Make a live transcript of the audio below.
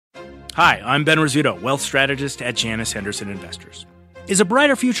Hi, I'm Ben Rizzuto, wealth strategist at Janus Henderson Investors. Is a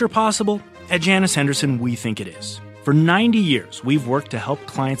brighter future possible? At Janus Henderson, we think it is. For 90 years, we've worked to help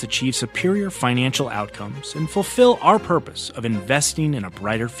clients achieve superior financial outcomes and fulfill our purpose of investing in a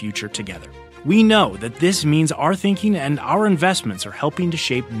brighter future together. We know that this means our thinking and our investments are helping to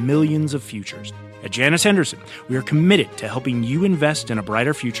shape millions of futures. At Janus Henderson, we are committed to helping you invest in a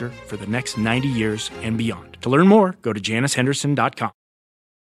brighter future for the next 90 years and beyond. To learn more, go to janushenderson.com.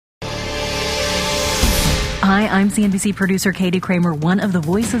 Hi, I'm CNBC producer Katie Kramer, one of the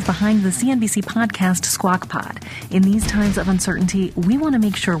voices behind the CNBC podcast Squawk Pod. In these times of uncertainty, we want to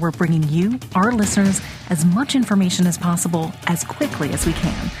make sure we're bringing you, our listeners, as much information as possible as quickly as we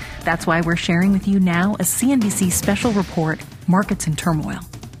can. That's why we're sharing with you now a CNBC special report, Markets in Turmoil.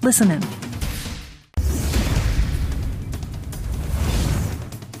 Listen in.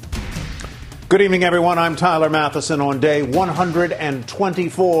 Good evening, everyone. I'm Tyler Matheson on day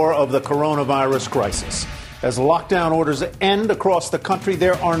 124 of the coronavirus crisis. As lockdown orders end across the country,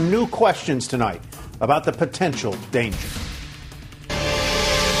 there are new questions tonight about the potential danger.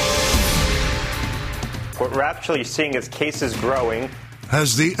 What we're actually seeing is cases growing.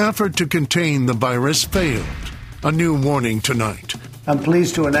 Has the effort to contain the virus failed? A new warning tonight. I'm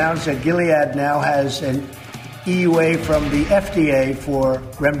pleased to announce that Gilead now has an EUA from the FDA for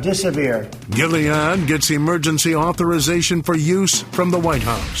remdesivir. Gilead gets emergency authorization for use from the White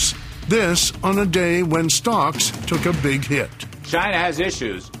House. This on a day when stocks took a big hit. China has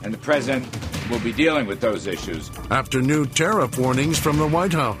issues, and the president will be dealing with those issues. After new tariff warnings from the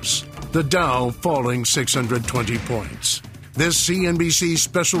White House, the Dow falling 620 points. This CNBC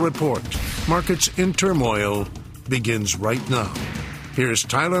special report, Markets in Turmoil, begins right now. Here's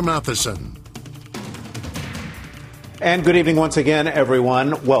Tyler Matheson. And good evening once again,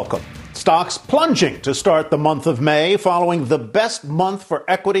 everyone. Welcome. Stocks plunging to start the month of May, following the best month for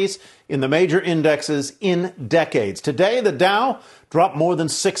equities in the major indexes in decades. Today, the Dow dropped more than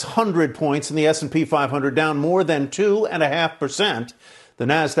 600 points and the S&P 500 down more than 2.5%. The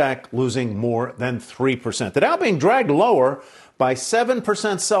Nasdaq losing more than 3%. The Dow being dragged lower by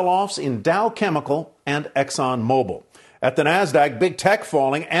 7% sell-offs in Dow Chemical and ExxonMobil. At the Nasdaq, big tech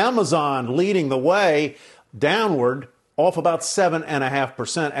falling, Amazon leading the way downward, off about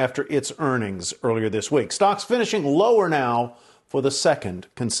 7.5% after its earnings earlier this week. Stocks finishing lower now for the second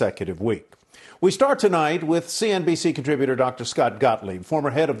consecutive week. We start tonight with CNBC contributor Dr. Scott Gottlieb,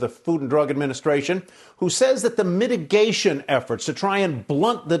 former head of the Food and Drug Administration, who says that the mitigation efforts to try and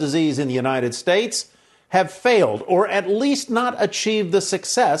blunt the disease in the United States have failed, or at least not achieved the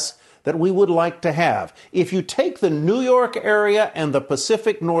success that we would like to have. If you take the New York area and the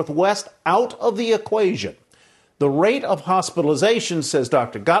Pacific Northwest out of the equation, the rate of hospitalization, says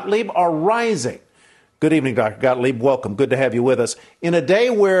Dr. Gottlieb, are rising. Good evening, Dr. Gottlieb. Welcome. Good to have you with us. In a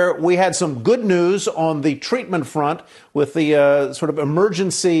day where we had some good news on the treatment front with the sort of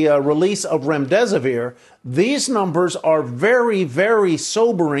emergency release of remdesivir, these numbers are very, very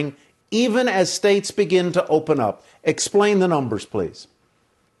sobering, even as states begin to open up. Explain the numbers, please.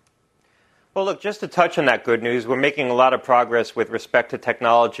 Well, look, just to touch on that good news, we're making a lot of progress with respect to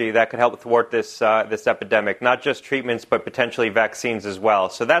technology that could help thwart this epidemic, not just treatments, but potentially vaccines as well.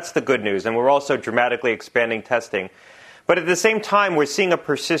 So that's the good news. And we're also dramatically expanding testing. But at the same time, we're seeing a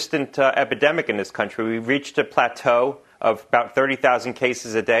persistent epidemic in this country. We've reached a plateau of about 30,000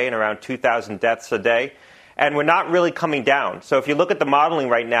 cases a day and around 2,000 deaths a day. And we're not really coming down. So if you look at the modeling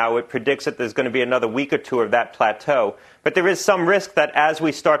right now, it predicts that there's going to be another week or two of that plateau. But there is some risk that as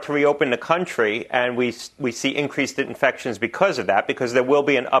we start to reopen the country and we see increased infections because of that, because there will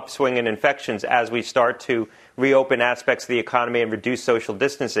be an upswing in infections as we start to reopen aspects of the economy and reduce social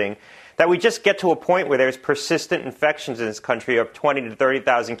distancing, that we just get to a point where there's persistent infections in this country of 20 to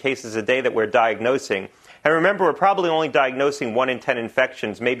 30,000 cases a day that we're diagnosing. And remember, we're probably only diagnosing 1 in 10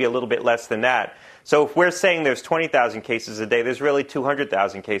 infections, maybe a little bit less than that. So if we're saying there's 20,000 cases a day, there's really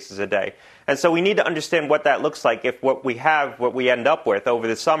 200,000 cases a day. And so we need to understand what that looks like if what we end up with over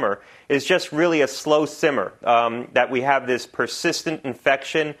the summer is just really a slow simmer, that we have this persistent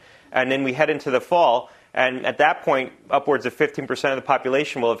infection and then we head into the fall. And at that point, upwards of 15% of the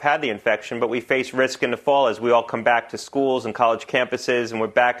population will have had the infection, but we face risk in the fall as we all come back to schools and college campuses and we're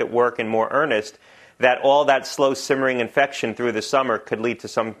back at work in more earnest, that all that slow simmering infection through the summer could lead to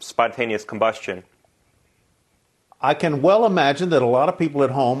some spontaneous combustion. I can well imagine that a lot of people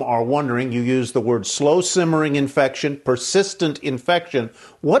at home are wondering, you use the word slow simmering infection, persistent infection.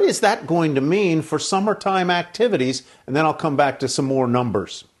 What is that going to mean for summertime activities? And then I'll come back to some more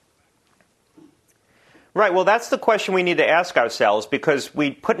numbers. Right. Well, that's the question we need to ask ourselves, because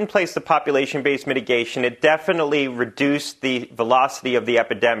we put in place the population-based mitigation. It definitely reduced the velocity of the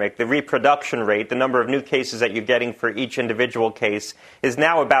epidemic. The reproduction rate, the number of new cases that you're getting for each individual case, is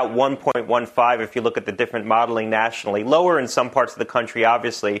now about 1.15 if you look at the different modeling nationally. Lower in some parts of the country,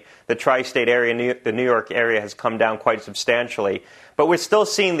 obviously. The tri-state area, the New York area, has come down quite substantially. But we're still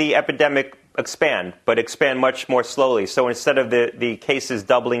seeing the epidemic expand, but expand much more slowly. So instead of the cases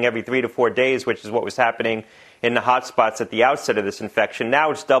doubling every 3 to 4 days, which is what was happening in the hotspots at the outset of this infection,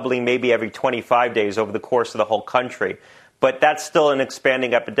 now it's doubling maybe every 25 days over the course of the whole country. But that's still an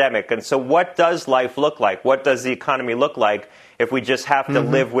expanding epidemic. And so what does life look like? What does the economy look like if we just have to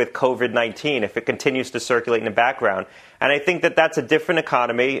live with COVID-19, if it continues to circulate in the background? And I think that that's a different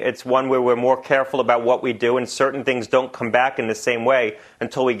economy. It's one where we're more careful about what we do, and certain things don't come back in the same way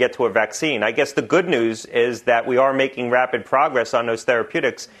until we get to a vaccine. I guess the good news is that we are making rapid progress on those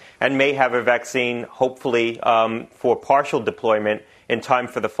therapeutics and may have a vaccine, hopefully, for partial deployment in time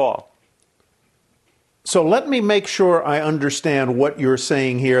for the fall. So let me make sure I understand what you're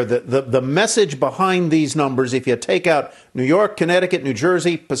saying here. The message behind these numbers, if you take out New York, Connecticut, New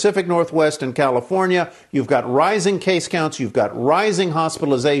Jersey, Pacific Northwest, and California, you've got rising case counts, you've got rising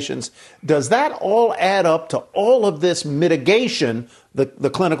hospitalizations. Does that all add up to all of this mitigation,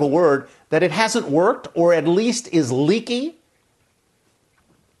 the clinical word, that it hasn't worked or at least is leaky?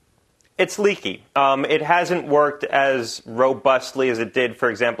 It's leaky. It hasn't worked as robustly as it did, for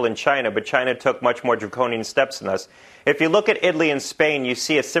example, in China, but China took much more draconian steps than us. If you look at Italy and Spain, you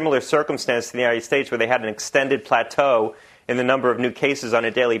see a similar circumstance to the United States, where they had an extended plateau in the number of new cases on a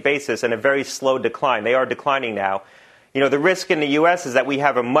daily basis and a very slow decline. They are declining now. You know, the risk in the U.S. is that we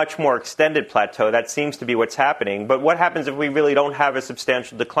have a much more extended plateau. That seems to be what's happening. But what happens if we really don't have a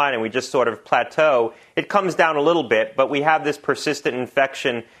substantial decline and we just sort of plateau? It comes down a little bit, but we have this persistent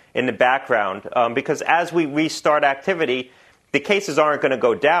infection in the background, because as we restart activity, the cases aren't going to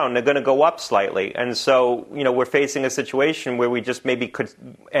go down, they're going to go up slightly. And so, you know, we're facing a situation where we just maybe could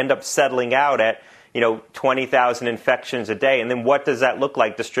end up settling out at, 20,000 infections a day. And then what does that look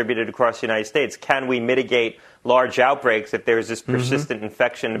like distributed across the United States? Can we mitigate large outbreaks if there's this persistent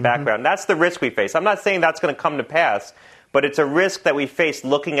infection in the background? That's the risk we face. I'm not saying that's going to come to pass, but it's a risk that we face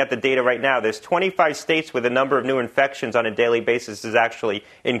looking at the data right now. There's 25 states where the number of new infections on a daily basis is actually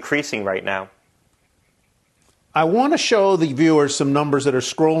increasing right now. I want to show the viewers some numbers that are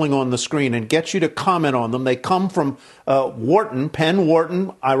scrolling on the screen and get you to comment on them. They come from Penn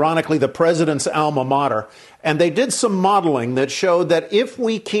Wharton, ironically the president's alma mater. And they did some modeling that showed that if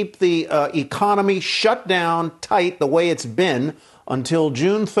we keep the economy shut down tight the way it's been until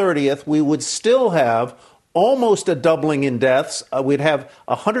June 30th, we would still have almost a doubling in deaths. We'd have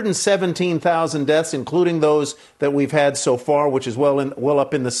 117,000 deaths, including those that we've had so far, which is well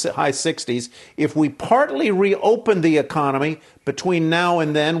up in the high 60s. If we partly reopen the economy between now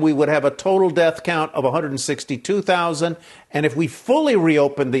and then, we would have a total death count of 162,000. And if we fully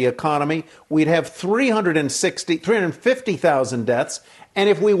reopen the economy, we'd have 350,000 deaths. And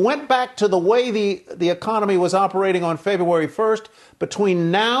if we went back to the way the economy was operating on February 1st,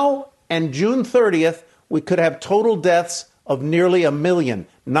 between now and June 30th, we could have total deaths of nearly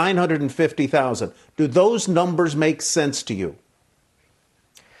 1,950,000. Do those numbers make sense to you?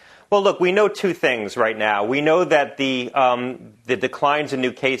 Well, look, we know two things right now. We know that the declines in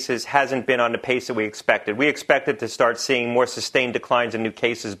new cases hasn't been on the pace that we expected. We expected to start seeing more sustained declines in new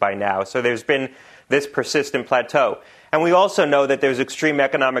cases by now. So there's been this persistent plateau. And we also know that there's extreme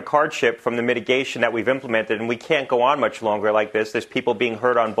economic hardship from the mitigation that we've implemented, and we can't go on much longer like this. There's people being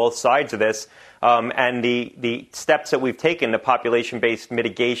hurt on both sides of this. And the steps that we've taken, the population-based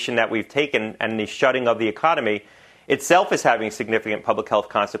mitigation that we've taken, and the shutting of the economy itself is having significant public health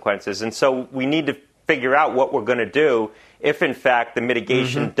consequences. And so we need to figure out what we're going to do if, in fact, the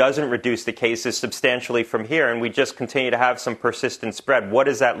mitigation doesn't reduce the cases substantially from here, and we just continue to have some persistent spread. What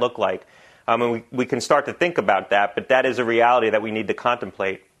does that look like? And we can start to think about that, but that is a reality that we need to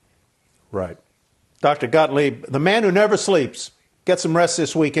contemplate. Right. Dr. Gottlieb, the man who never sleeps. Get some rest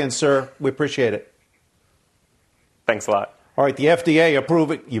this weekend, sir. We appreciate it. Thanks a lot. All right, the FDA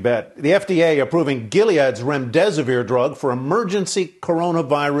approving, you bet, the FDA approving Gilead's remdesivir drug for emergency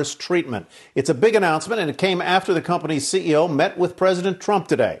coronavirus treatment. It's a big announcement, and it came after the company's CEO met with President Trump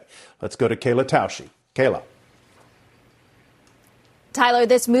today. Let's go to Kayla Tausche. Kayla. Tyler,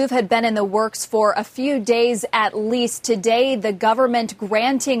 this move had been in the works for a few days at least. Today, the government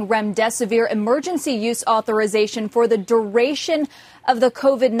granting remdesivir emergency use authorization for the duration of the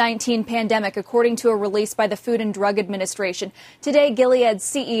COVID-19 pandemic, according to a release by the Food and Drug Administration. Today, Gilead's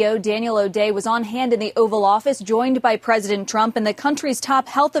CEO Daniel O'Day was on hand in the Oval Office, joined by President Trump and the country's top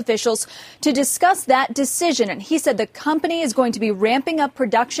health officials to discuss that decision. And he said the company is going to be ramping up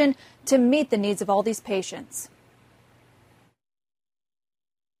production to meet the needs of all these patients.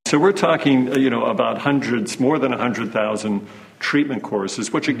 So we're talking, about hundreds, more than 100,000 treatment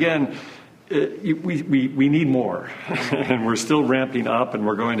courses, which again, we need more. And we're still ramping up, and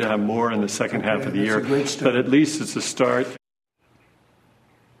we're going to have more in the second half of the year. But at least it's a start.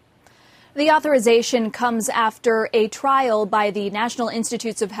 The authorization comes after a trial by the National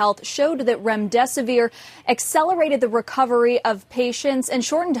Institutes of Health showed that remdesivir accelerated the recovery of patients and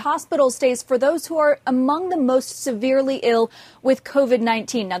shortened hospital stays for those who are among the most severely ill with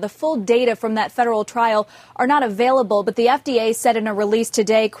COVID-19. Now, the full data from that federal trial are not available, but the FDA said in a release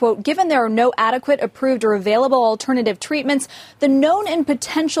today, quote, given there are no adequate, approved or available alternative treatments, the known and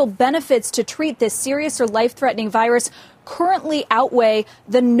potential benefits to treat this serious or life-threatening virus currently outweigh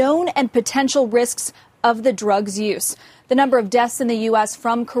the known and potential risks of the drug's use. The number of deaths in the U.S.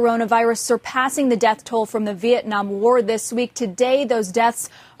 from coronavirus surpassing the death toll from the Vietnam War this week. Today, those deaths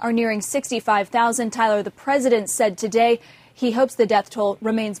are nearing 65,000. Tyler, the president said today he hopes the death toll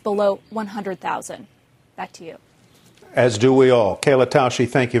remains below 100,000. Back to you. As do we all. Kayla Tausche,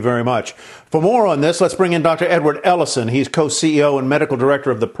 thank you very much. For more on this, let's bring in Dr. Edward Ellison. He's co-CEO and medical director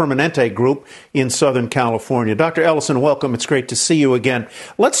of the Permanente Group in Southern California. Dr. Ellison, welcome. It's great to see you again.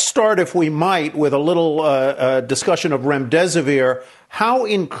 Let's start, if we might, with a little discussion of remdesivir. How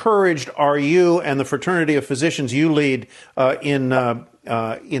encouraged are you and the fraternity of physicians you lead in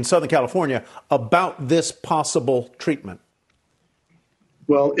Southern California about this possible treatment?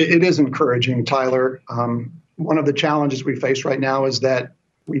 Well, it is encouraging, Tyler. One of the challenges we face right now is that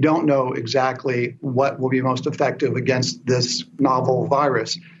we don't know exactly what will be most effective against this novel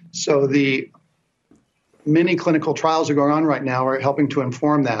virus. So the many clinical trials are going on right now are helping to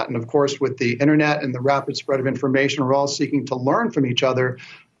inform that. And of course, with the internet and the rapid spread of information, we're all seeking to learn from each other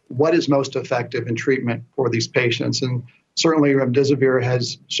what is most effective in treatment for these patients. And certainly remdesivir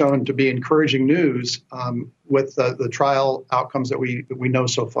has shown to be encouraging news with the trial outcomes that we know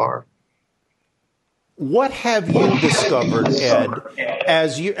so far. What have you discovered, Ed,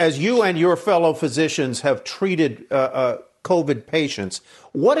 as you and your fellow physicians have treated COVID patients?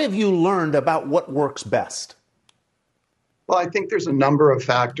 What have you learned about what works best? Well, I think there's a number of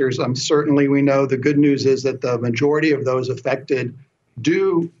factors. Certainly, we know the good news is that the majority of those affected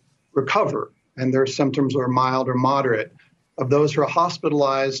do recover, and their symptoms are mild or moderate. Of those who are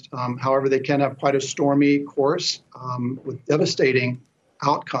hospitalized, however, they can have quite a stormy course with devastating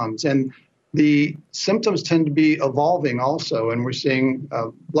outcomes. And the symptoms tend to be evolving also, and we're seeing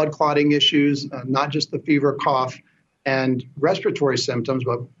blood clotting issues, not just the fever, cough, and respiratory symptoms,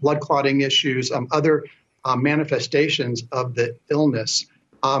 but blood clotting issues, other manifestations of the illness.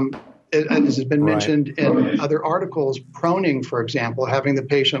 As has been mentioned in other articles, proning, for example, having the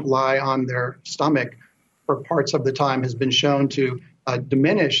patient lie on their stomach for parts of the time has been shown to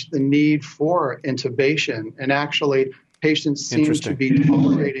diminish the need for intubation, and actually patients seem to be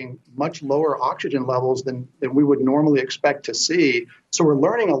tolerating much lower oxygen levels than we would normally expect to see. So we're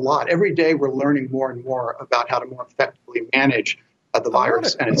learning a lot. Every day we're learning more and more about how to more effectively manage the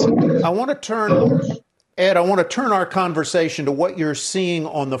virus. I want to turn our conversation to what you're seeing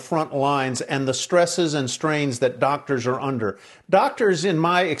on the front lines and the stresses and strains that doctors are under. Doctors, in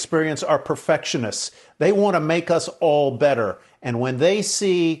my experience, are perfectionists. They want to make us all better. And when they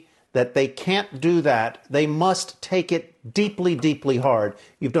see that they can't do that, they must take it deeply, deeply hard.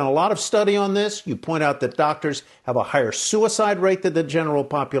 You've done a lot of study on this. You point out that doctors have a higher suicide rate than the general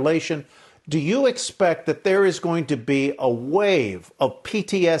population. Do you expect that there is going to be a wave of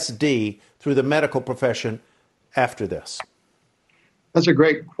PTSD through the medical profession after this? That's a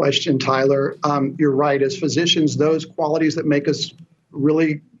great question, Tyler. You're right. As physicians, those qualities that make us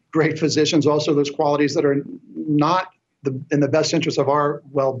really great physicians, also those qualities that are not in the best interest of our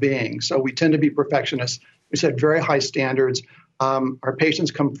well-being. So we tend to be perfectionists. We set very high standards. Our patients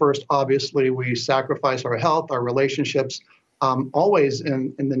come first. Obviously, we sacrifice our health, our relationships, always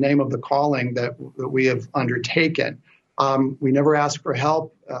in the name of the calling that we have undertaken. We never ask for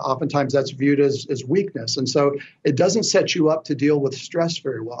help. Oftentimes that's viewed as weakness. And so it doesn't set you up to deal with stress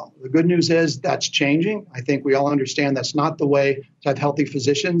very well. The good news is that's changing. I think we all understand that's not the way to have healthy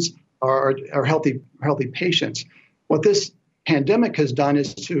physicians or healthy patients. What this pandemic has done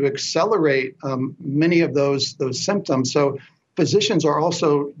is to accelerate many of those symptoms. So physicians are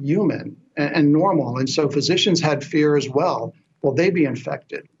also human and normal. And so physicians had fear as well. Will they be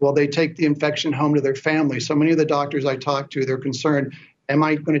infected? Will they take the infection home to their family? So many of the doctors I talk to, they're concerned, am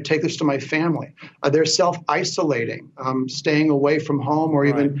I going to take this to my family? They're self-isolating, staying away from home, or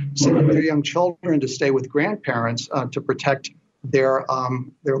even sending their young children to stay with grandparents to protect their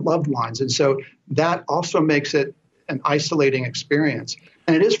loved ones. And so that also makes it an isolating experience.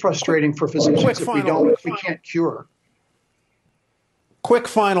 And it is frustrating for physicians if we can't cure. Quick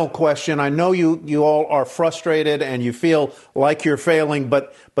final question. I know you all are frustrated and you feel like you're failing,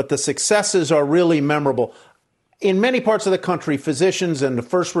 but the successes are really memorable. In many parts of the country, physicians and the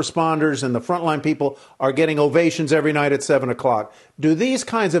first responders and the frontline people are getting ovations every night at 7 o'clock. Do these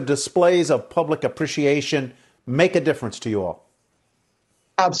kinds of displays of public appreciation make a difference to you all?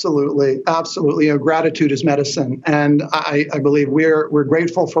 Absolutely. Absolutely. Gratitude is medicine. And I believe we're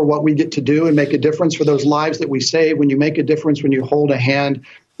grateful for what we get to do and make a difference for those lives that we save. When you make a difference, when you hold a hand,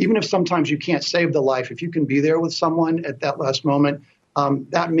 even if sometimes you can't save the life, if you can be there with someone at that last moment,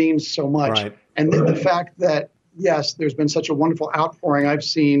 that means so much. Right. And the fact that, yes, there's been such a wonderful outpouring. I've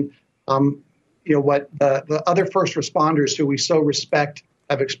seen, what the other first responders who we so respect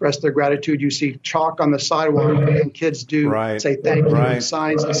have expressed their gratitude. You see chalk on the sidewalk and kids do say thank you, and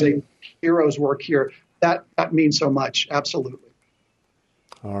signs that say heroes work here. That means so much. Absolutely.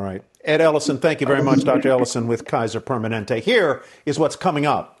 All right. Ed Ellison, thank you very much, Dr. Ellison with Kaiser Permanente. Here is what's coming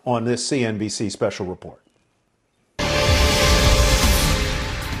up on this CNBC special report.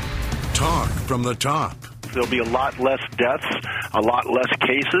 Talk from the top. There'll be a lot less deaths, a lot less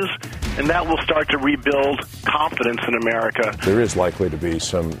cases, and that will start to rebuild confidence in America. There is likely to be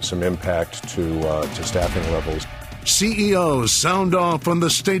some impact to staffing levels. CEOs sound off on the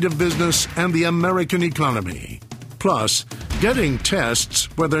state of business and the American economy. Plus, getting tests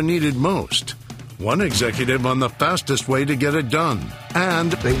where they're needed most. One executive on the fastest way to get it done.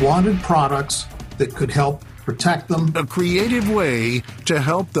 And they wanted products that could help protect them. A creative way to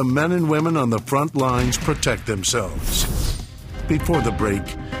help the men and women on the front lines protect themselves. Before the break,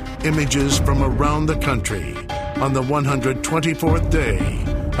 images from around the country on the 124th day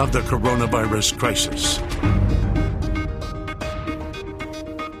of the coronavirus crisis.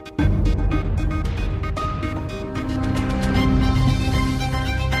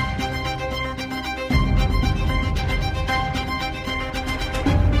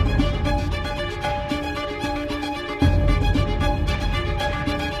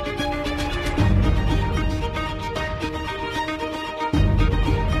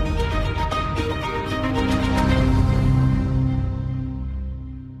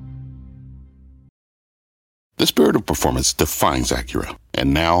 The spirit of performance defines Acura,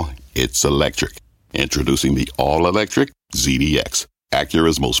 and now it's electric. Introducing the all-electric ZDX,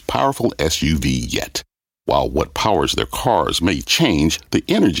 Acura's most powerful SUV yet. While what powers their cars may change, the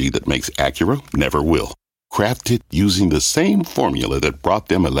energy that makes Acura never will. Crafted using the same formula that brought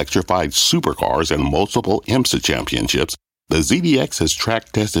them electrified supercars and multiple IMSA championships, the ZDX has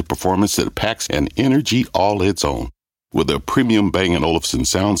track-tested performance that packs an energy all its own. With a premium Bang & Olufsen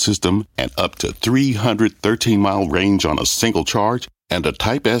sound system and up to 313-mile range on a single charge, and a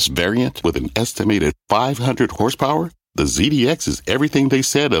Type S variant with an estimated 500 horsepower, the ZDX is everything they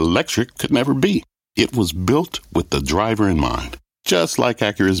said electric could never be. It was built with the driver in mind, just like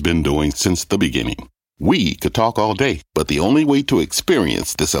Acura's been doing since the beginning. We could talk all day, but the only way to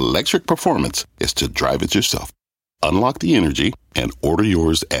experience this electric performance is to drive it yourself. Unlock the energy and order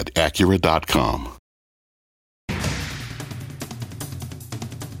yours at Acura.com.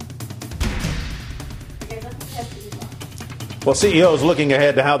 Well, CEOs looking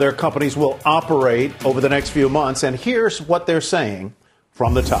ahead to how their companies will operate over the next few months, and here's what they're saying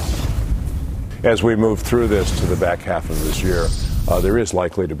from the top. As we move through this to the back half of this year, there is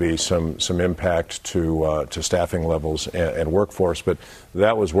likely to be some impact to staffing levels and workforce, but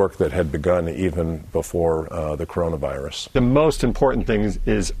that was work that had begun even before the coronavirus. The most important thing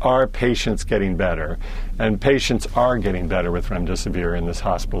is are patients getting better? And patients are getting better with remdesivir in this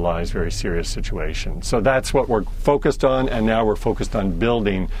hospitalized, very serious situation. So that's what we're focused on, and now we're focused on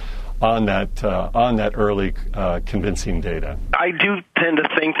building on that early convincing data. I do tend to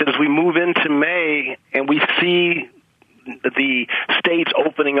think that as we move into May and we see the states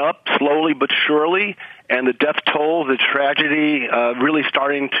opening up slowly but surely, and the death toll, the tragedy really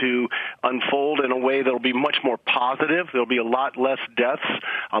starting to unfold in a way that will be much more positive. There'll be a lot less deaths,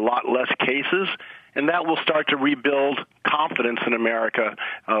 a lot less cases, and that will start to rebuild confidence in America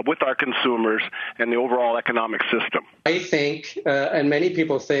with our consumers and the overall economic system. I think, and many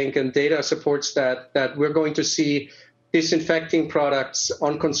people think, and data supports that we're going to see disinfecting products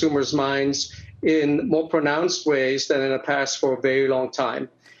on consumers' minds in more pronounced ways than in the past for a very long time.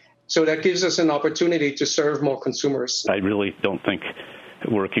 So that gives us an opportunity to serve more consumers. I really don't think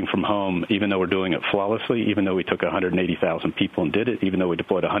working from home, even though we're doing it flawlessly, even though we took 180,000 people and did it, even though we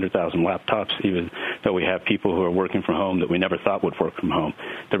deployed 100,000 laptops, even though we have people who are working from home that we never thought would work from home,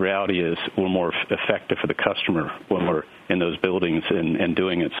 the reality is we're more effective for the customer when we're in those buildings and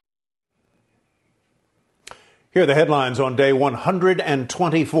doing it. Here are the headlines on day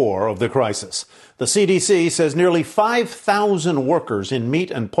 124 of the crisis. The CDC says nearly 5,000 workers in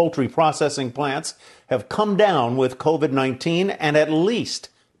meat and poultry processing plants have come down with COVID-19 and at least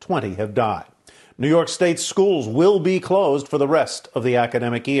 20 have died. New York State schools will be closed for the rest of the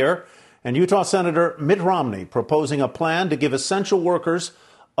academic year. And Utah Senator Mitt Romney proposing a plan to give essential workers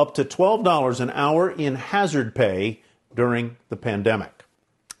up to $12 an hour in hazard pay during the pandemic.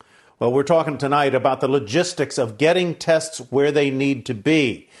 Well, we're talking tonight about the logistics of getting tests where they need to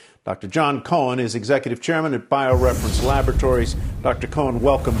be. Dr. John Cohen is executive chairman at BioReference Laboratories. Dr. Cohen,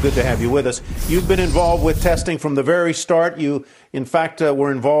 welcome. Good to have you with us. You've been involved with testing from the very start. You, in fact,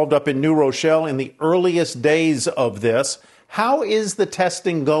 were involved up in New Rochelle in the earliest days of this. How is the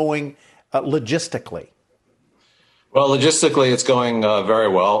testing going logistically? Well, logistically, it's going very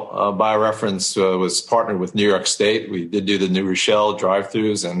well. BioReference was partnered with New York State. We did do the New Rochelle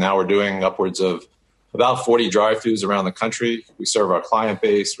drive-thrus, and now we're doing upwards of about 40 drive-thrus around the country. We serve our client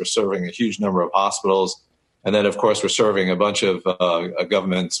base. We're serving a huge number of hospitals. And then, of course, we're serving a bunch of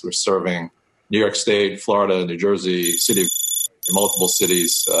governments. We're serving New York State, Florida, New Jersey, multiple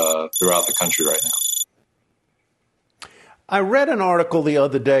cities throughout the country right now. I read an article the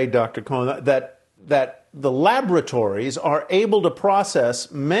other day, Dr. Cohen, that the laboratories are able to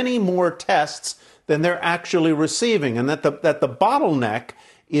process many more tests than they're actually receiving, and that the bottleneck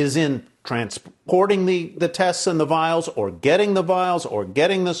is in transporting the tests and the vials, or getting the vials, or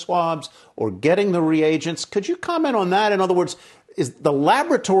getting the swabs, or getting the reagents. Could you comment on that? In other words, is the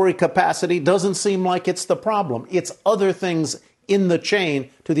laboratory capacity doesn't seem like it's the problem. It's other things in the chain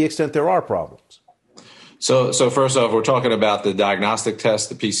to the extent there are problems. So first off, we're talking about the diagnostic test,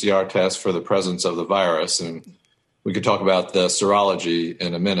 the PCR test for the presence of the virus, and we could talk about the serology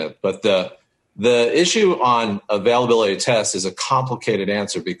in a minute. But the issue on availability of tests is a complicated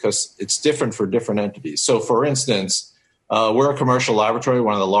answer because it's different for different entities. So, for instance, we're a commercial laboratory,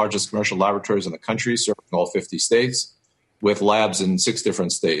 one of the largest commercial laboratories in the country, serving all 50 states, with labs in 6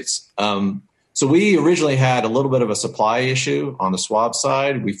 different states. So we originally had a little bit of a supply issue on the swab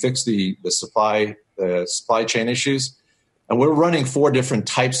side. We fixed the supply chain issues, and we're running 4 different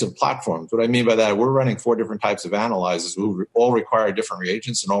types of platforms. What I mean by that, we're running 4 different types of analyzers who all require different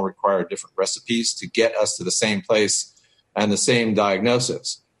reagents and all require different recipes to get us to the same place and the same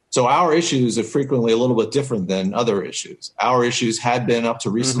diagnosis. So our issues are frequently a little bit different than other issues. Our issues had been up to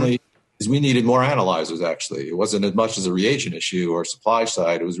recently is we needed more analyzers, actually. It wasn't as much as a reagent issue or supply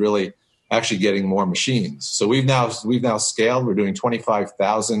side. It was really actually getting more machines. So we've now scaled. We're doing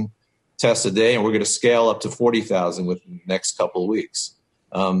 25,000 tests a day, and we're going to scale up to 40,000 within the next couple of weeks.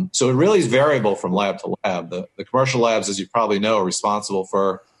 So it really is variable from lab to lab. The commercial labs, as you probably know, are responsible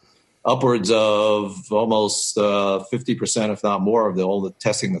for upwards of almost 50%, if not more, of all the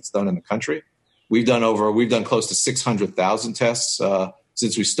testing that's done in the country. We've done close to 600,000 tests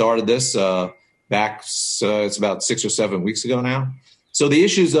since we started this back. It's about 6 or 7 weeks ago now. So the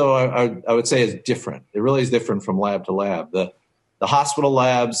issues, though, I would say is different. It really is different from lab to lab. The hospital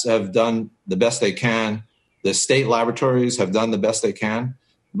labs have done the best they can. The state laboratories have done the best they can,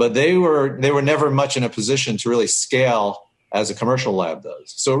 but they were never much in a position to really scale as a commercial lab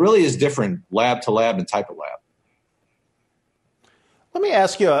does. So it really is different lab to lab and type of lab. Let me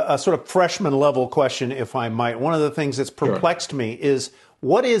ask you a sort of freshman level question, if I might. One of the things that's perplexed me is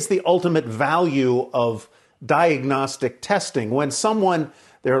what is the ultimate value of diagnostic testing when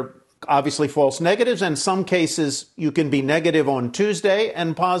there are obviously false negatives, and in some cases you can be negative on Tuesday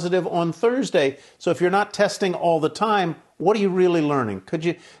and positive on Thursday. So if you're not testing all the time, what are you really learning? Could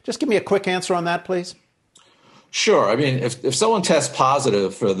you just give me a quick answer on that, please? Sure. I mean, if someone tests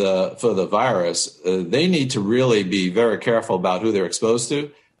positive for the virus, they need to really be very careful about who they're exposed to.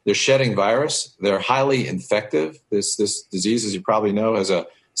 They're shedding virus. They're highly infective. This disease, as you probably know, has a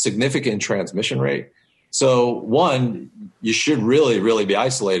significant transmission rate. So, one, you should really, really be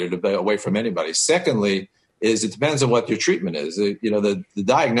isolated away from anybody. Secondly, is it depends on what your treatment is. The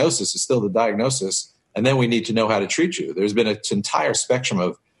diagnosis is still the diagnosis, and then we need to know how to treat you. There's been an entire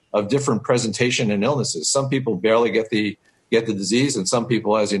spectrum of different presentation and illnesses. Some people barely get the disease, and some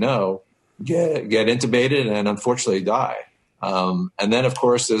people, as you know, get intubated and unfortunately die. And then, of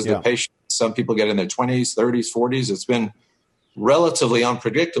course, there's the patient. Some people get in their 20s, 30s, 40s. It's been relatively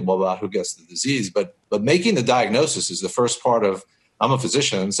unpredictable about who gets the disease. But making the diagnosis is the first part of, I'm a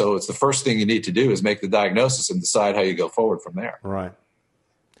physician, so it's the first thing you need to do is make the diagnosis and decide how you go forward from there. Right.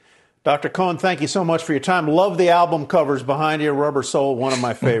 Dr. Cohen, thank you so much for your time. Love the album covers behind you. Rubber Soul, one of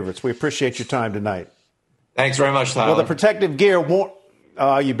my favorites. We appreciate your time tonight. Thanks very much, Tyler. Well, the protective gear,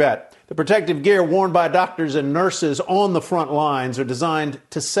 you bet. The protective gear worn by doctors and nurses on the front lines are designed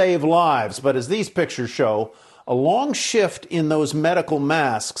to save lives. But as these pictures show, a long shift in those medical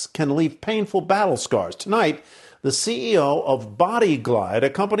masks can leave painful battle scars. Tonight, the CEO of Bodyglide, a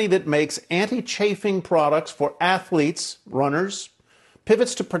company that makes anti-chafing products for athletes, runners,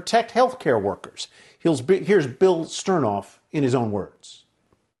 pivots to protect healthcare workers. Here's Bill Sternoff in his own words.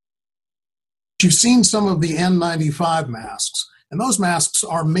 You've seen some of the N95 masks, and those masks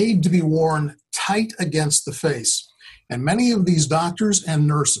are made to be worn tight against the face. And many of these doctors and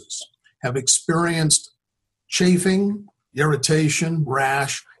nurses have experienced chafing, irritation,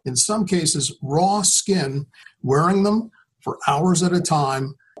 rash, in some cases raw skin, wearing them for hours at a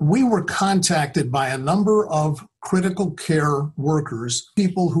time. We were contacted by a number of critical care workers,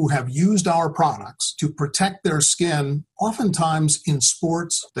 people who have used our products to protect their skin, oftentimes in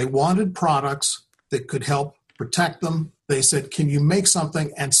sports. They wanted products that could help protect them. They said, can you make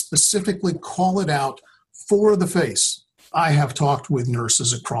something and specifically call it out for the face? I have talked with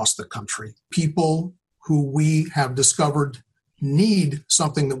nurses across the country, people who we have discovered need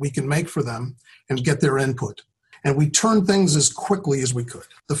something that we can make for them and get their input. And we turned things as quickly as we could.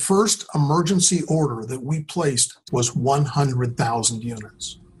 The first emergency order that we placed was 100,000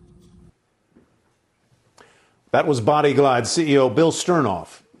 units. That was Bodyglide CEO Bill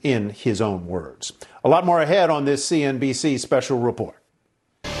Sternoff in his own words. A lot more ahead on this CNBC special report.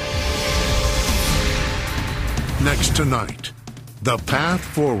 Next tonight, the path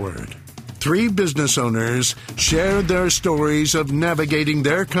forward. 3 business owners shared their stories of navigating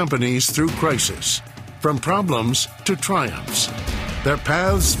their companies through crisis. From problems to triumphs. Their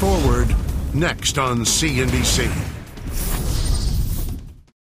paths forward, next on CNBC.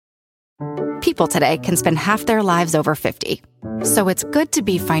 People today can spend half their lives over 50. So it's good to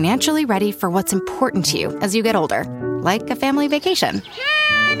be financially ready for what's important to you as you get older, like a family vacation.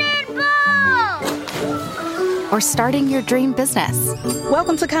 Or starting your dream business.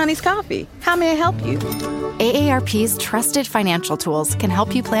 Welcome to Connie's Coffee. How may I help you? AARP's trusted financial tools can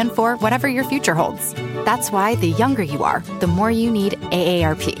help you plan for whatever your future holds. That's why the younger you are, the more you need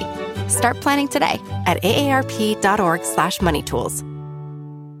AARP. Start planning today at aarp.org/moneytools.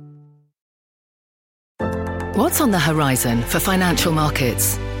 What's on the horizon for financial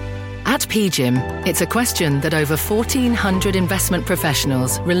markets? At PGIM, it's a question that over 1,400 investment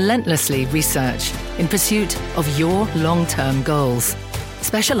professionals relentlessly research in pursuit of your long-term goals.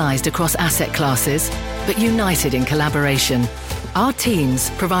 Specialized across asset classes, but united in collaboration, our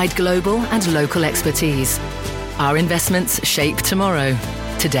teams provide global and local expertise. Our investments shape tomorrow,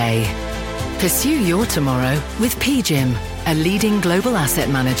 today. Pursue your tomorrow with PGIM, a leading global asset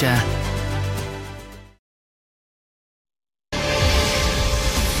manager.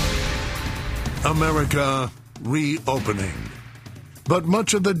 America reopening. But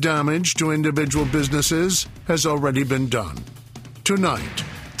much of the damage to individual businesses has already been done. Tonight,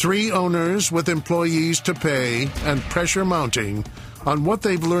 3 owners with employees to pay and pressure mounting on what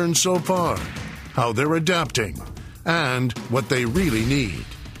they've learned so far, how they're adapting, and what they really need.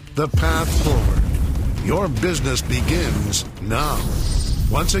 The path forward. Your business begins now.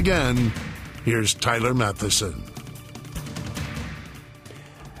 Once again, here's Tyler Matheson.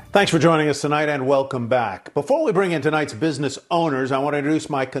 Thanks for joining us tonight and welcome back. Before we bring in tonight's business owners, I want to introduce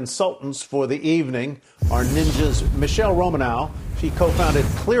my consultants for the evening. Our ninjas, Michelle Romanow. She co-founded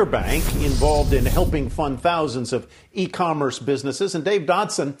ClearBank, involved in helping fund thousands of e-commerce businesses. And Dave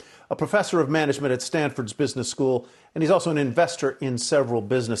Dodson, a professor of management at Stanford's Business School, and he's also an investor in several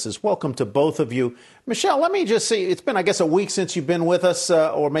businesses. Welcome to both of you. Michelle, let me just see, it's been, I guess, a week since you've been with us,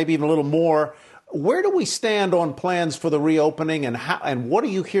 or maybe even a little more. Where do we stand on plans for the reopening, and what are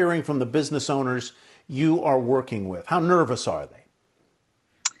you hearing from the business owners you are working with? How nervous are they?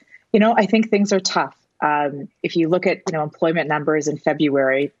 I think things are tough. If you look at, employment numbers in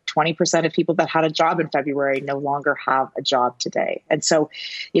February, 20% of people that had a job in February no longer have a job today. And so,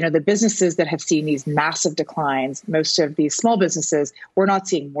 the businesses that have seen these massive declines, most of these small businesses, we're not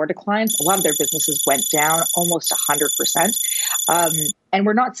seeing more declines. A lot of their businesses went down almost 100%. And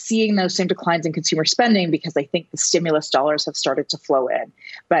we're not seeing those same declines in consumer spending because I think the stimulus dollars have started to flow in.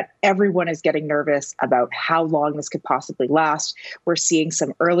 But everyone is getting nervous about how long this could possibly last. We're seeing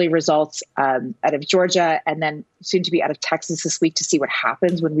some early results out of Georgia and then soon to be out of Texas this week to see what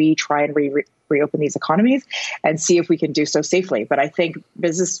happens when we try and reopen these economies and see if we can do so safely. But I think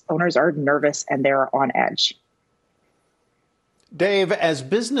business owners are nervous and they're on edge. Dave, as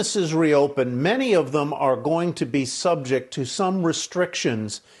businesses reopen, many of them are going to be subject to some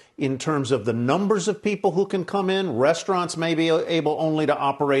restrictions in terms of the numbers of people who can come in. Restaurants may be able only to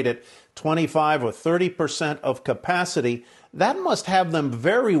operate at 25 or 30% of capacity. That must have them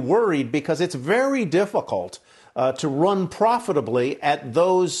very worried because it's very difficult to run profitably at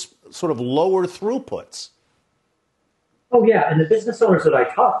those sort of lower throughputs. Oh, yeah. And the business owners that I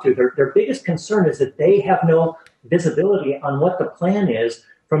talk to, their biggest concern is that they have no visibility on what the plan is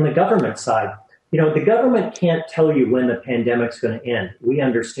from the government side. You know, the government can't tell you when the pandemic's going to end. We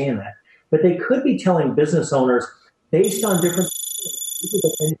understand that. But they could be telling business owners, based on different these are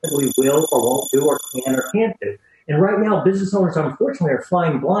the things that we will or won't do or can or can't do. And right now, business owners, unfortunately, are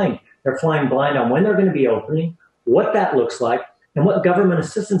flying blind. They're flying blind on when they're going to be opening, what that looks like, and what government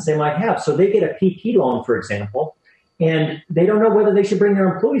assistance they might have. So they get a PPP loan, for example, and they don't know whether they should bring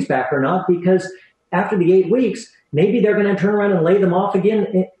their employees back or not because after the 8 weeks, maybe they're going to turn around and lay them off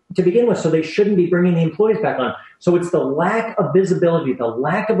again to begin with, so they shouldn't be bringing the employees back on. So it's the lack of visibility, the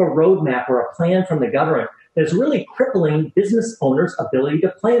lack of a roadmap or a plan from the government that's really crippling business owners' ability to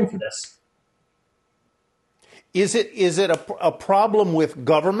plan for this. Is it a problem with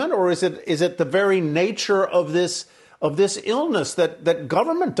government, or is it the very nature of this illness that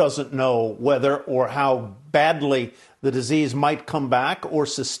government doesn't know whether or how badly the disease might come back or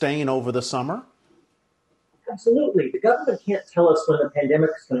sustain over the summer? Absolutely. The government can't tell us when the pandemic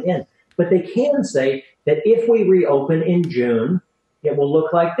is going to end, but they can say that if we reopen in June, it will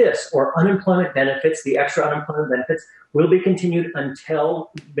look like this, or unemployment benefits, the extra unemployment benefits will be continued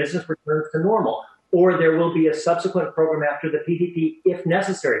until business returns to normal, or there will be a subsequent program after the PPP if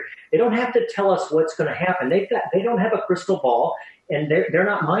necessary. They don't have to tell us what's going to happen. They don't have a crystal ball, and they're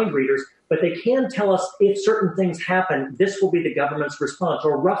not mind readers, but they can tell us if certain things happen, this will be the government's response,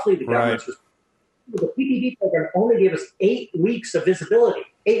 or roughly the government's response. The PPP program only gave us 8 weeks of visibility,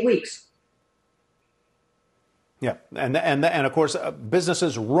 8 weeks. Yeah, and of course,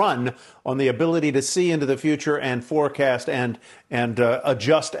 businesses run on the ability to see into the future and forecast and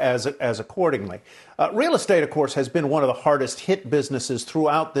adjust as accordingly. Real estate, of course, has been one of the hardest hit businesses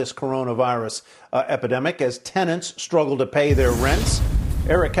throughout this coronavirus epidemic as tenants struggle to pay their rents.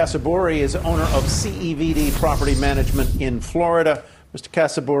 Eric Casaburi is owner of CEVD Property Management in Florida. Mr.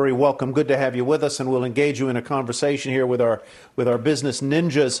 Casaburi, welcome. Good to have you with us, and we'll engage you in a conversation here with our business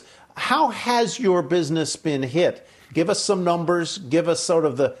ninjas. How has your business been hit? Give us some numbers. Give us sort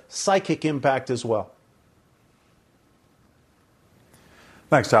of the psychic impact as well.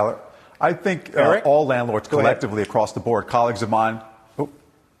 Thanks, Tyler. I think all landlords collectively across the board, colleagues of mine.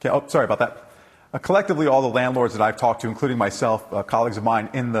 Sorry about that. Collectively, all the landlords that I've talked to, including myself, colleagues of mine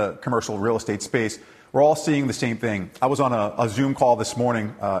in the commercial real estate space, we're all seeing the same thing. I was on a Zoom call this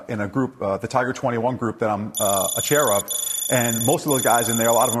morning in a group, the Tiger 21 group that I'm a chair of, and most of those guys in there,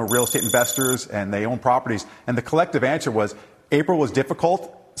 a lot of them are real estate investors and they own properties. And the collective answer was April was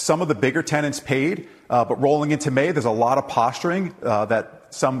difficult. Some of the bigger tenants paid, but rolling into May, there's a lot of posturing that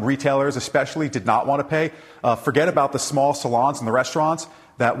some retailers especially did not want to pay. Forget about the small salons and the restaurants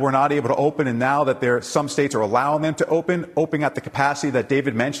that were not able to open, and now that some states are allowing them to open at the capacity that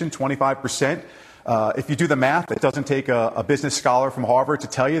David mentioned, 25%. If you do the math, it doesn't take a business scholar from Harvard to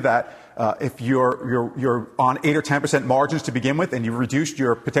tell you that if you're on 8 or 10% margins to begin with and you reduced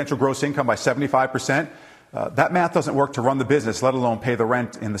your potential gross income by 75%, that math doesn't work to run the business, let alone pay the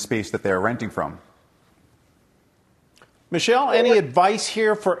rent in the space that they're renting from. Michelle, any advice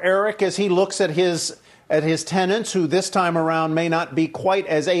here for Eric as he looks at his tenants who this time around may not be quite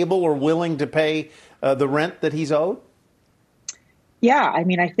as able or willing to pay the rent that he's owed? Yeah, I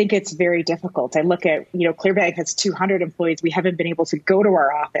mean, I think it's very difficult. I look at, Clearbank has 200 employees. We haven't been able to go to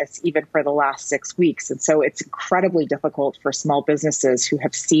our office even for the last 6 weeks. And so it's incredibly difficult for small businesses who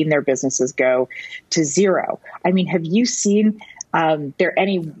have seen their businesses go to zero. I mean, have you seen there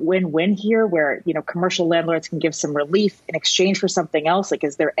any win-win here where, commercial landlords can give some relief in exchange for something else? Like,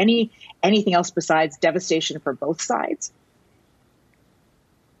 is there anything else besides devastation for both sides?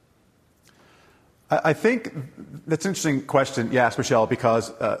 I think that's an interesting question you asked, Michelle,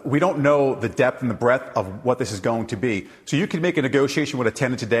 because we don't know the depth and the breadth of what this is going to be. So you could make a negotiation with a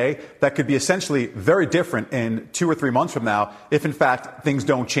tenant today that could be essentially very different in 2 or 3 months from now if, in fact, things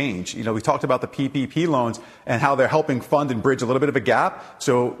don't change. You know, we talked about the PPP loans and how they're helping fund and bridge a little bit of a gap.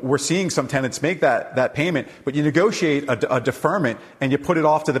 So we're seeing some tenants make that payment, but you negotiate a deferment and you put it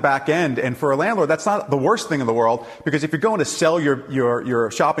off to the back end. And for a landlord, that's not the worst thing in the world, because if you're going to sell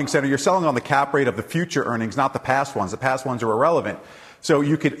your shopping center, you're selling on the cap rate of the future earnings, not the past ones. The past ones are irrelevant. So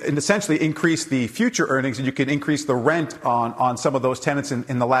you could essentially increase the future earnings, and you could increase the rent on some of those tenants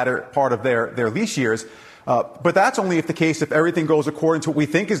in the latter part of their lease years. But that's only if everything goes according to what we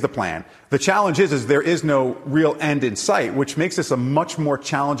think is the plan. The challenge is there is no real end in sight, which makes this a much more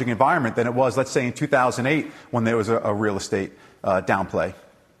challenging environment than it was, let's say, in 2008 when there was a real estate downplay.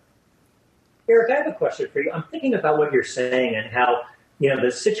 Eric, I have a question for you. I'm thinking about what you're saying and how,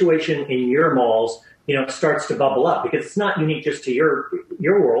 the situation in your malls, starts to bubble up, because it's not unique just to your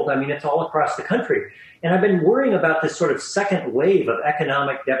world. I mean, it's all across the country. And I've been worrying about this sort of second wave of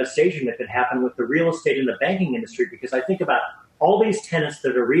economic devastation that could happen with the real estate and the banking industry, because I think about all these tenants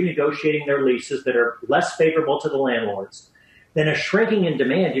that are renegotiating their leases that are less favorable to the landlords. Then a shrinking in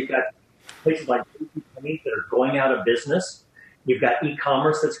demand. You've got places like that are going out of business. You've got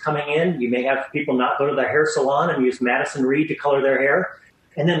e-commerce that's coming in. You may have people not go to the hair salon and use Madison Reed to color their hair.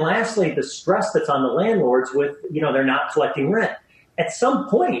 And then lastly, the stress that's on the landlords with, they're not collecting rent. At some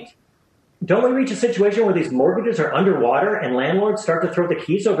point, don't we reach a situation where these mortgages are underwater and landlords start to throw the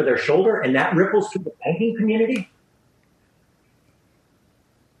keys over their shoulder, and that ripples through the banking community?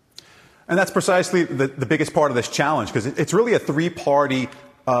 And that's precisely the biggest part of this challenge, because it's really a three-party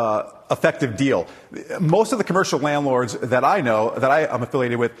effective deal. Most of the commercial landlords that I know, that I'm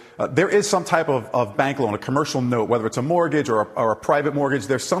affiliated with, there is some type of bank loan, a commercial note, whether it's a mortgage or a private mortgage.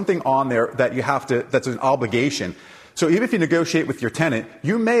 There's something on there that you have to, that's an obligation. So even if you negotiate with your tenant,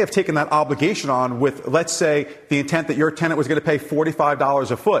 you may have taken that obligation on with, let's say, the intent that your tenant was going to pay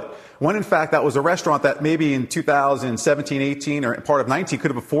 $45 a foot, when in fact that was a restaurant that maybe in 2017, 18, or part of 19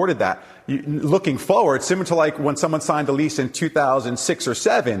 could have afforded that. Looking forward, similar to like when someone signed a lease in 2006 or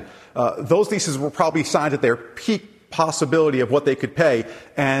 7, those leases were probably signed at their peak possibility of what they could pay,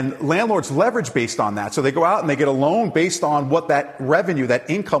 and landlords leverage based on that. So they go out and they get a loan based on what that revenue, that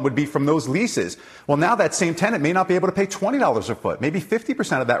income would be from those leases. Well, now that same tenant may not be able to pay $20 a foot, maybe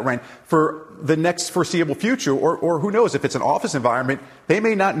 50% of that rent for the next foreseeable future, or who knows, if it's an office environment, they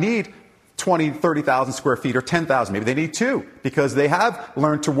may not need 20, 30,000 square feet or 10,000. Maybe they need 2, because they have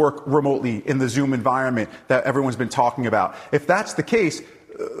learned to work remotely in the Zoom environment that everyone's been talking about. If that's the case,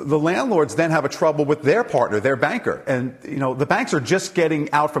 the landlords then have a trouble with their partner, their banker. And, the banks are just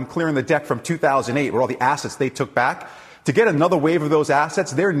getting out from clearing the deck from 2008, where all the assets they took back. To get another wave of those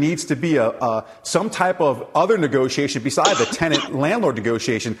assets, there needs to be some type of other negotiation besides the tenant-landlord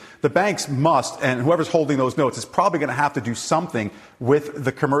negotiation. The banks must, and whoever's holding those notes is probably going to have to do something with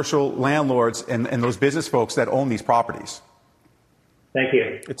the commercial landlords and those business folks that own these properties. Thank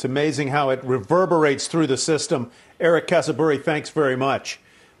you. It's amazing how it reverberates through the system. Eric Casaburi, thanks very much.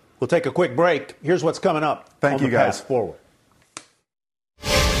 We'll take a quick break. Here's what's coming up. Thank you, guys. Path forward.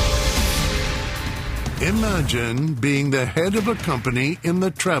 Imagine being the head of a company in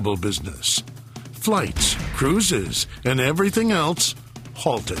the travel business. Flights, cruises, and everything else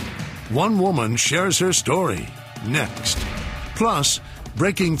halted. One woman shares her story next. Plus,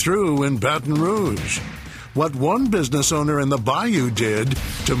 breaking through in Baton Rouge. What one business owner in the Bayou did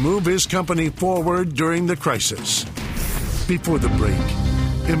to move his company forward during the crisis. Before the break,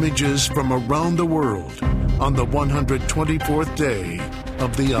 images from around the world on the 124th day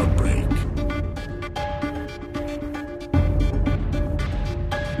of the outbreak.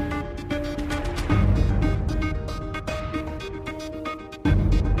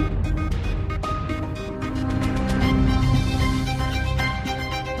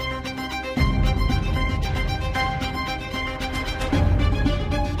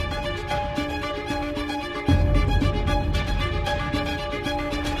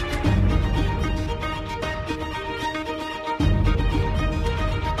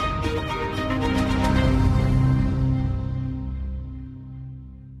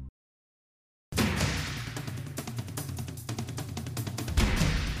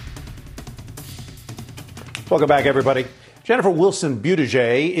 Welcome back, everybody. Jennifer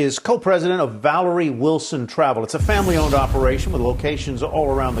Wilson-Buttigieg is co-president of Valerie Wilson Travel. It's a family-owned operation with locations all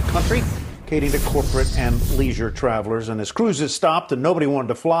around the country, catering to corporate and leisure travelers. And as cruises stopped and nobody wanted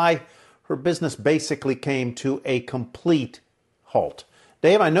to fly, her business basically came to a complete halt.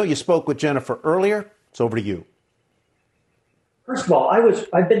 Dave, I know you spoke with Jennifer earlier. It's over to you. First of all,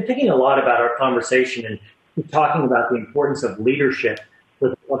 I've been thinking a lot about our conversation and talking about the importance of leadership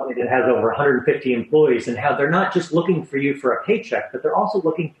with a company that has over 150 employees and how they're not just looking for you for a paycheck, but they're also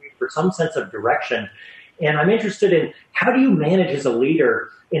looking for you for some sense of direction. And I'm interested in how do you manage as a leader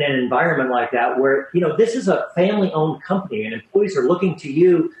in an environment like that where, this is a family-owned company and employees are looking to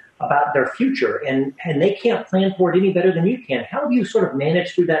you about their future and they can't plan for it any better than you can. How do you sort of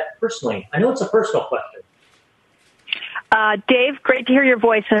manage through that personally? I know it's a personal question. Dave, great to hear your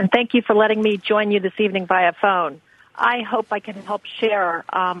voice, and thank you for letting me join you this evening via phone. I hope I can help share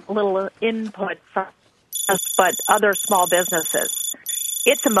a little input from us, but other small businesses.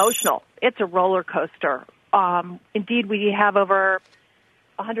 It's emotional. It's a roller coaster. Indeed, we have over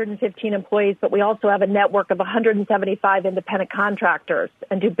 115 employees, but we also have a network of 175 independent contractors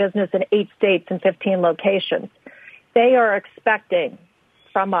and do business in 8 states and 15 locations. They are expecting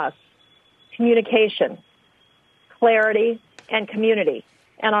from us communication, clarity, and community.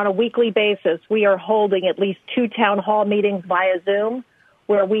 And on a weekly basis, we are holding at least 2 town hall meetings via Zoom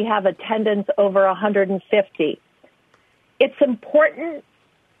where we have attendance over 150. It's important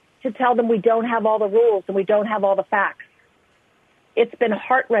to tell them we don't have all the rules and we don't have all the facts. It's been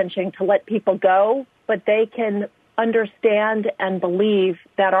heart-wrenching to let people go, but they can understand and believe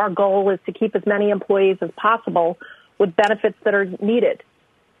that our goal is to keep as many employees as possible with benefits that are needed.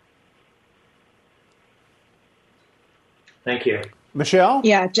 Thank you. Michelle?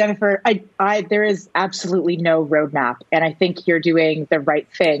 Yeah, Jennifer, there is absolutely no roadmap, and I think you're doing the right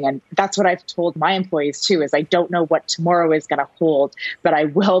thing. And that's what I've told my employees, too, is I don't know what tomorrow is going to hold, but I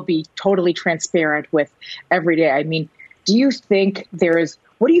will be totally transparent with every day. I mean,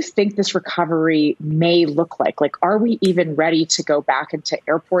 what do you think this recovery may look like? Like, are we even ready to go back into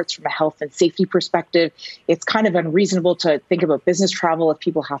airports from a health and safety perspective? It's kind of unreasonable to think about business travel if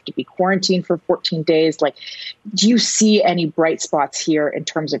people have to be quarantined for 14 days. Like, do you see any bright spots here in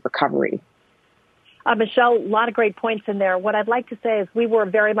terms of recovery? Michelle, a lot of great points in there. What I'd like to say is we were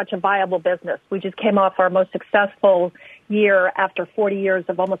very much a viable business. We just came off our most successful year after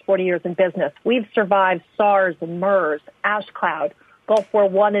almost 40 years in business. We've survived SARS and MERS, ash cloud, Gulf War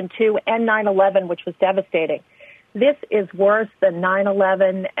I and II, and 9/11, which was devastating. This is worse than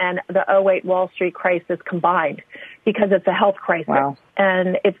 9/11 and the 2008 Wall Street crisis combined because it's a health crisis. Wow.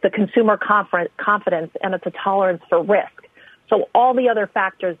 And it's the consumer confidence and it's a tolerance for risk. So all the other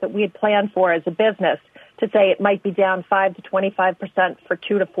factors that we had planned for as a business to say it might be down 5 to 25% for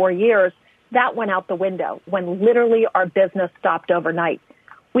 2 to 4 years, that went out the window when literally our business stopped overnight.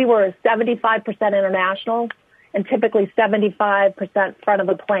 We were 75% international and typically 75% front of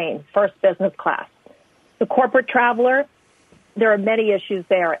the plane, first business class. The corporate traveler, there are many issues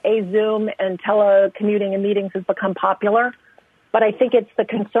there. Zoom and telecommuting and meetings has become popular. But I think it's the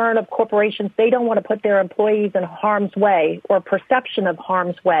concern of corporations. They don't want to put their employees in harm's way or perception of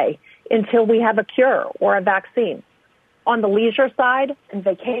harm's way until we have a cure or a vaccine. On the leisure side and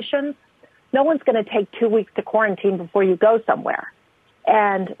vacations, no one's going to take 2 weeks to quarantine before you go somewhere.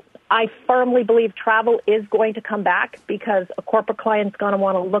 And I firmly believe travel is going to come back because a corporate client's going to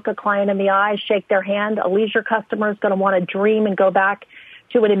want to look a client in the eye, shake their hand. A leisure customer is going to want to dream and go back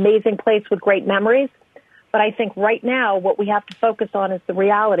to an amazing place with great memories. But I think right now what we have to focus on is the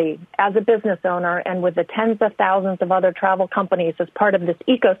reality as a business owner and with the tens of thousands of other travel companies as part of this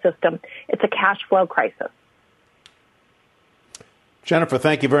ecosystem, it's a cash flow crisis. Jennifer,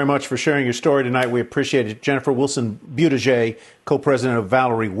 thank you very much for sharing your story tonight. We appreciate it. Jennifer Wilson-Buttigieg, co-president of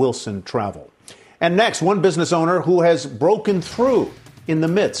Valerie Wilson Travel. And next, one business owner who has broken through in the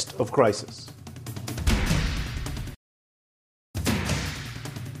midst of crisis.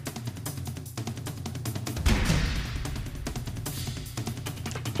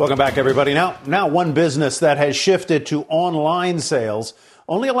 Welcome back, everybody. Now one business that has shifted to online sales,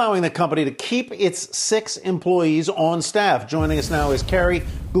 only allowing the company to keep its 6 employees on staff. Joining us now is Carrie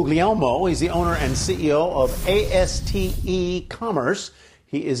Guglielmo. He's the owner and CEO of ASTE Commerce.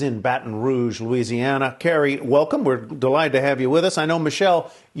 He is in Baton Rouge, Louisiana. Carrie, welcome. We're delighted to have you with us. I know,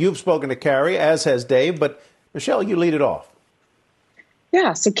 Michelle, you've spoken to Carrie, as has Dave, but Michelle, you lead it off.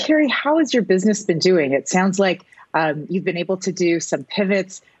 Yeah. So, Carrie, how has your business been doing? It sounds like you've been able to do some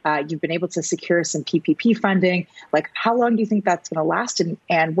pivots. You've been able to secure some PPP funding. Like, how long do you think that's going to last?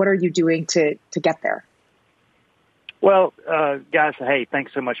 And what are you doing to get there? Well, guys, hey,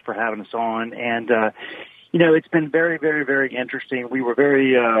 thanks so much for having us on. And, it's been very, very, very interesting. We were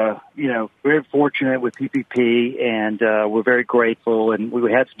very, very fortunate with PPP, and we're very grateful. And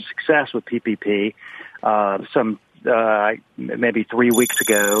we had some success with PPP maybe 3 weeks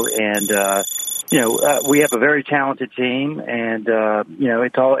ago. And we have a very talented team, and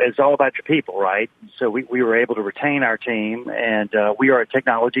it's all about your people, right? So we were able to retain our team, and we are a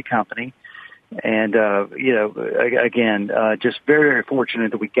technology company, and again, just very, very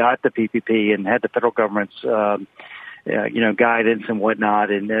fortunate that we got the PPP and had the federal government's guidance and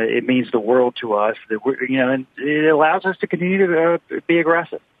whatnot, and it means the world to us that and it allows us to continue to be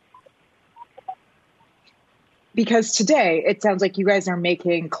aggressive. Because today, it sounds like you guys are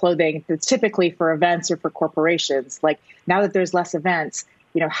making clothing that's typically for events or for corporations. Like, now that there's less events,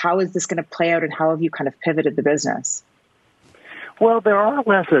 how is this going to play out, and how have you kind of pivoted the business? Well, there are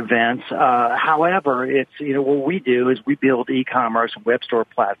less events. However, it's, what we do is we build e-commerce and web store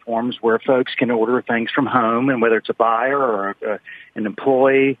platforms where folks can order things from home, and whether it's a buyer or an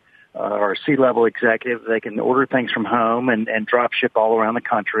employee or a C-level executive, they can order things from home and drop ship all around the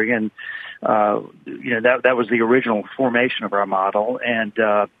country. And that was the original formation of our model, and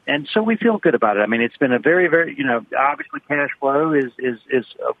so we feel good about it. I mean, it's been a very, very, obviously cash flow is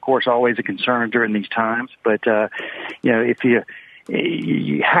of course always a concern during these times, but if you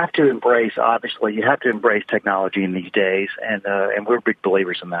have to embrace, obviously you have to embrace technology in these days, and we're big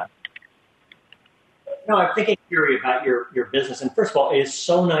believers in that. I'm thinking, Gary, about your business, and first of all, it is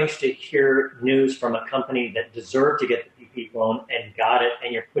so nice to hear news from a company that deserved to get the PPP loan and got it,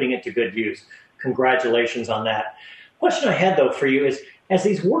 and you're putting it to good use. Congratulations on that. Question I had, though, for you is, as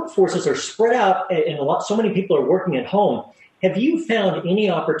these workforces are spread out and so many people are working at home, have you found any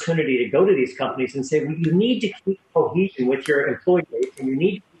opportunity to go to these companies and say, well, you need to keep cohesion with your employee base, and you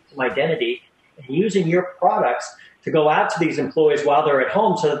need to keep some identity, and using your products to go out to these employees while they're at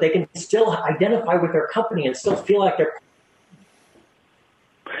home so that they can still identify with their company and still feel like they're...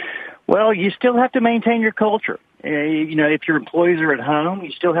 Well, you still have to maintain your culture. If your employees are at home,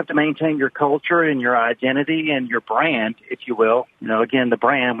 you still have to maintain your culture and your identity and your brand, if you will. Again, the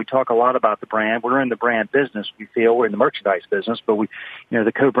brand, we talk a lot about the brand. We're in the brand business, we feel. We're in the merchandise business, but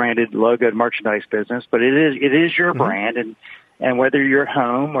the co-branded logoed merchandise business. But it is your brand, and whether you're at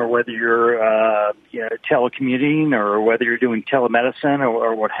home or whether you're telecommuting or whether you're doing telemedicine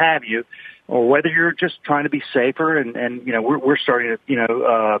or what have you, or whether you're just trying to be safer, and we're starting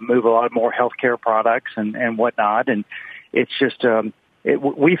to move a lot more healthcare products and whatnot, and it's just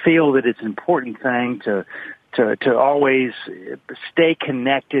we feel that it's an important thing to always stay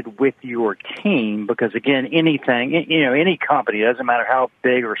connected with your team, because again, any company, doesn't matter how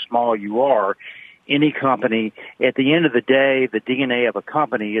big or small you are, any company, at the end of the day, the DNA of a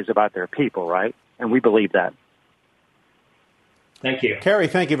company is about their people, right? And we believe that. Thank you. Carrie,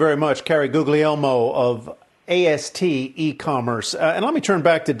 thank you very much. Carrie Guglielmo of AST e-commerce. And let me turn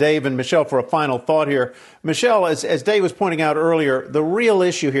back to Dave and Michelle for a final thought here. Michelle, as Dave was pointing out earlier, the real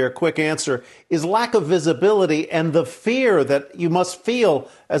issue here, quick answer, is lack of visibility and the fear that you must feel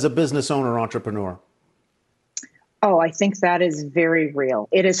as a business owner, entrepreneur. Oh, I think that is very real.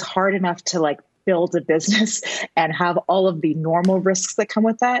 It is hard enough to build a business and have all of the normal risks that come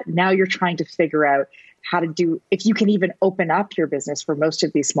with that. Now you're trying to figure out how to do, if you can even open up your business for most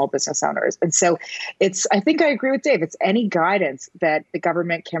of these small business owners. And so I think I agree with Dave. It's any guidance that the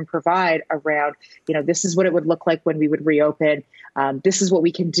government can provide around, this is what it would look like when we would reopen. This is what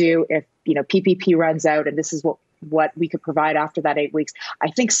we can do if, PPP runs out, and this is what we could provide after that 8 weeks.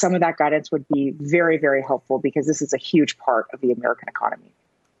 I think some of that guidance would be very, very helpful, because this is a huge part of the American economy.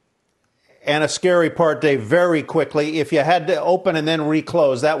 And a scary part, Dave, very quickly, if you had to open and then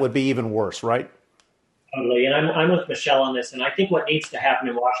reclose, that would be even worse, right? Totally. And I'm with Michelle on this. And I think what needs to happen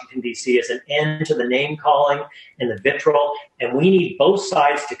in Washington, D.C. is an end to the name calling and the vitriol. And we need both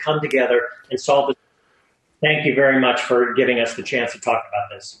sides to come together and solve this. Thank you very much for giving us the chance to talk about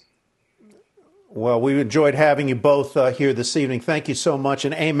this. Well, we enjoyed having you both here this evening. Thank you so much.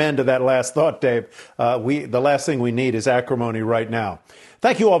 And amen to that last thought, Dave. The last thing we need is acrimony right now.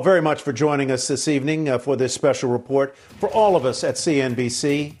 Thank you all very much for joining us this evening for this special report. For all of us at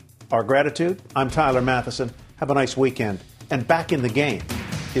CNBC, our gratitude. I'm Tyler Matheson. Have a nice weekend. And Back in the Game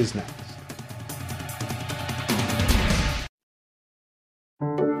is next.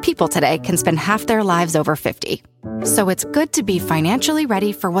 People today can spend half their lives over 50. So it's good to be financially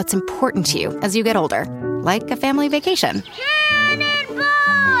ready for what's important to you as you get older, like a family vacation.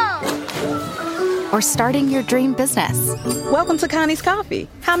 Or starting your dream business. Welcome to Connie's Coffee.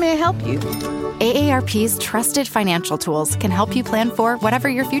 How may I help you? AARP's trusted financial tools can help you plan for whatever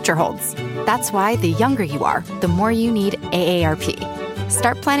your future holds. That's why the younger you are, the more you need AARP.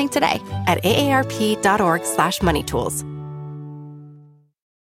 Start planning today at aarp.org/moneytools.